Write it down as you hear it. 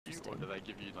Or do they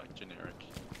give you like generic?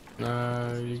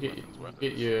 No, you get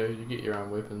your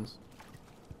own weapons.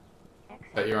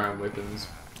 Get your own weapons.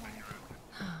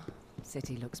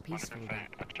 City looks peaceful.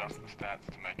 Adjust the stats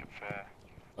to make it fair.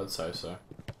 I'd say so.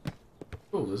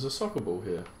 Oh, there's a soccer ball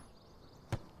here.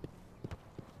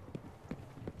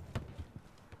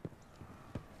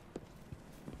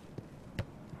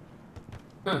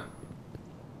 Huh.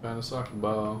 Found a soccer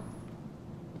ball.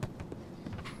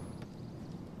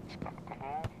 Soccer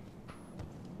ball.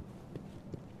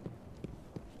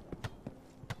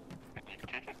 And you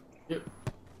kick it? Yep.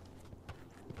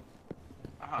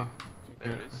 Ah,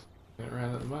 there it is. Get it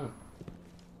around at the moment.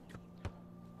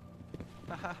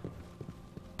 Haha.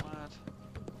 What?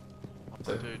 Oh,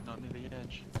 So- dude, not near the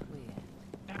edge. Weird.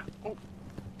 Yeah. Oh,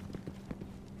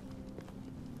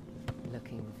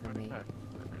 Looking for me. no.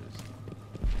 There it is.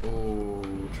 Oh,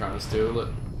 trying to steal it.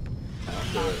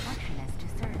 Can't do it.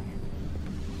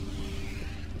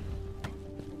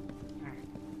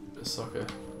 Bit of soccer.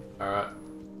 Alright.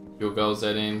 Your goal's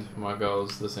that end, my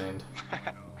goal's this end. I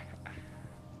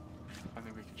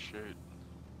think we can shoot.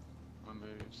 My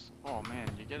moves. Oh man,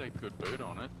 you get a good boot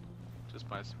on it just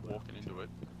by walking into it.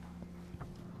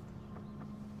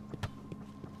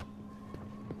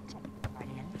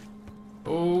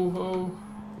 Oh, oh.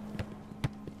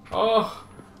 Oh,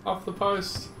 off the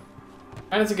post.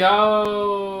 And it's a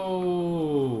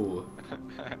goal!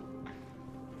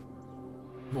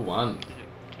 Number one. Kick it,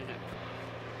 kick it.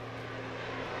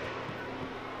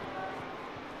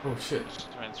 Oh shit. Just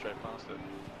ran straight past it.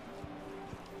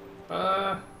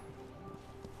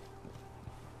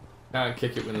 Can't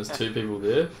kick it when there's two people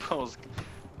there. Ball's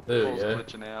There we go.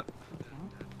 glitching out.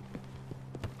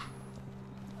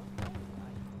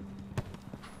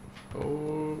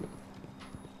 Oh.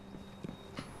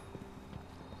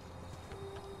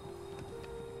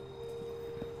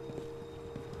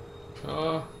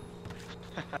 Oh.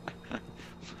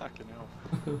 Fucking hell.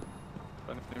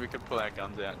 I think we could pull our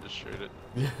guns out and just shoot it.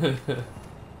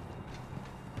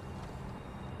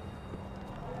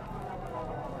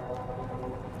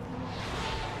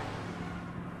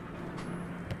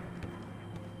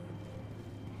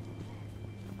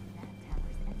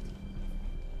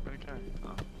 Where'd it go?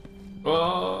 Oh.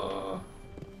 Oh.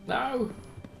 No.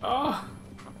 Oh.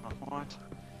 What?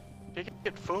 Kick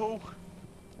it, fool!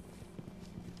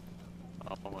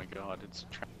 Oh my god, it's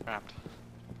trapped.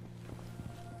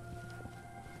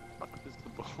 What is the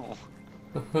ball?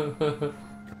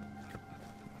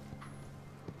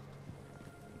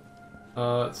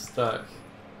 Oh, it's stuck.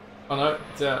 Oh no,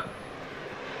 it's out.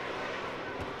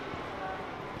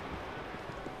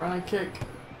 Run and kick.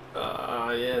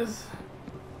 Oh, yes.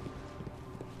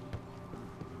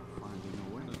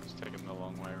 It's taking the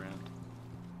long way around.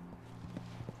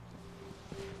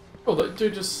 Oh, that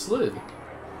dude just slid.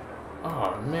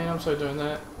 Oh man, I'm so doing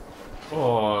that.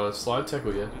 Oh, slide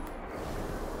tackle, yeah.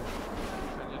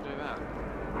 How'd you do that?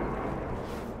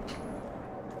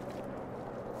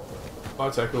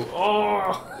 Slide tackle.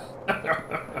 Oh!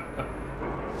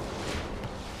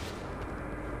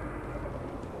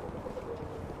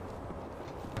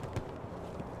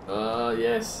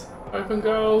 Yes. Open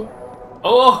goal.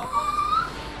 Oh!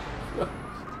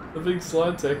 The big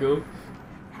slide tackle.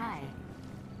 Hi.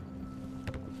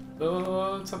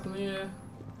 Oh, it's up in the air.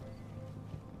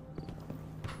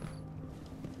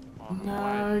 Oh,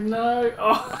 No, wait. no.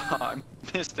 Oh! I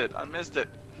missed it, I missed it.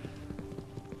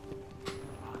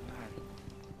 Oh no.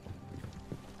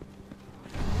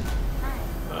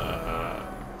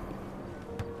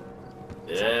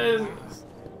 Yes.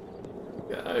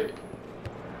 Go.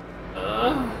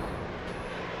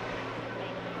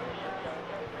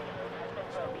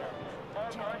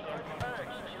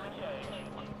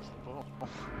 What's the ball?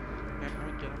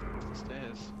 Everyone get up the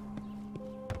stairs.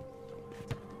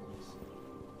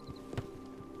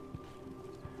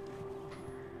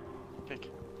 Kick.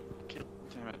 Kick.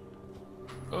 Damn it.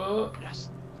 Oh. Yes!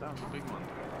 That was a big one.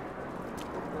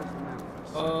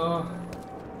 Oh.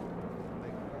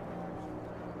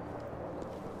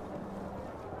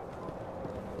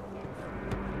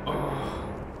 Oh.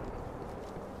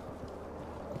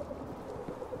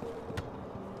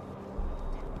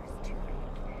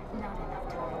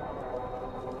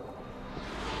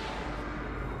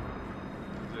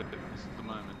 This is the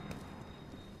moment.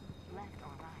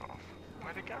 Oh,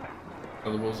 where'd it go?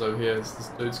 Oh, the ball's over here. This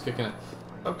dude's kicking it.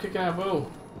 Stop kicking our ball.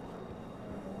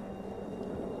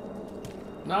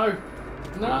 No.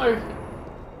 No.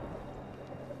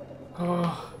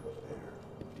 Oh.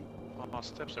 Oh,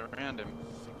 steps around him.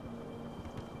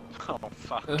 Oh,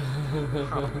 fuck.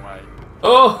 Wrong way.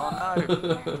 Oh. Oh,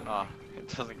 no! Oh, it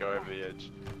doesn't go over the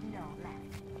edge.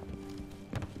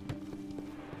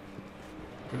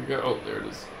 Here we go. Oh, there it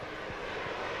is.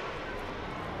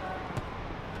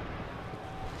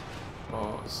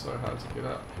 Oh, it's so hard to get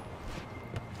up.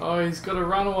 Oh, he's got to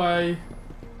run away.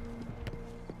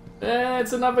 Yeah,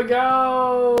 it's another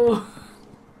goal!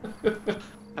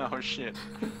 Oh shit.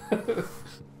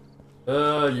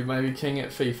 You may be king at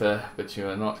FIFA, but you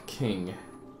are not king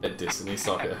at Destiny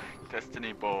Soccer.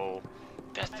 Destiny Ball.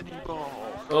 Destiny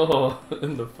Ball. Oh,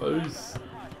 in the pose.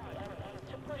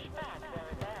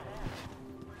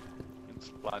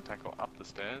 Slide tackle up the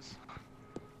stairs.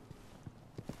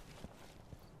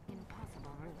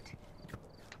 Impossible route.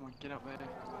 Come on, get up there.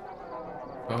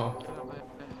 Oh. Get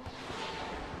up there.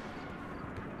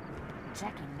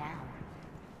 Checking now.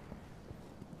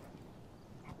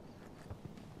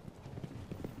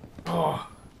 Oh.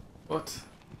 What?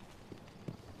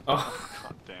 Oh.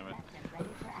 God damn it. Ready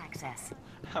for access.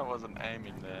 I wasn't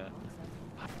aiming there.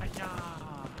 Hiya!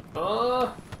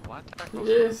 Oh. Slide tackles.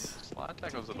 Yes. Slide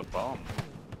tackles are the bomb.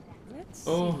 Let's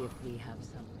Oh. see if we have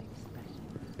something special.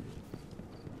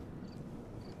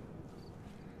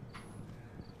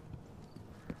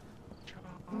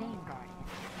 Name guard.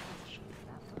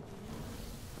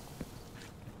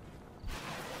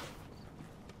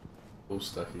 All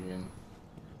stuck again.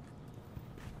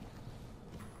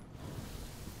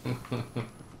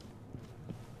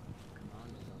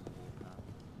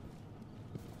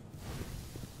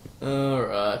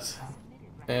 Alright.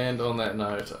 And on that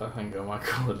note, I think I might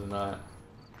call it a night.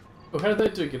 Oh, how did they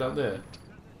do get up there?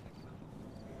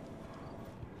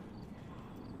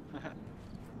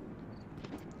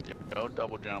 Yep, go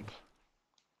double jump.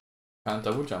 Can't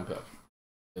double jump up.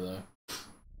 Though.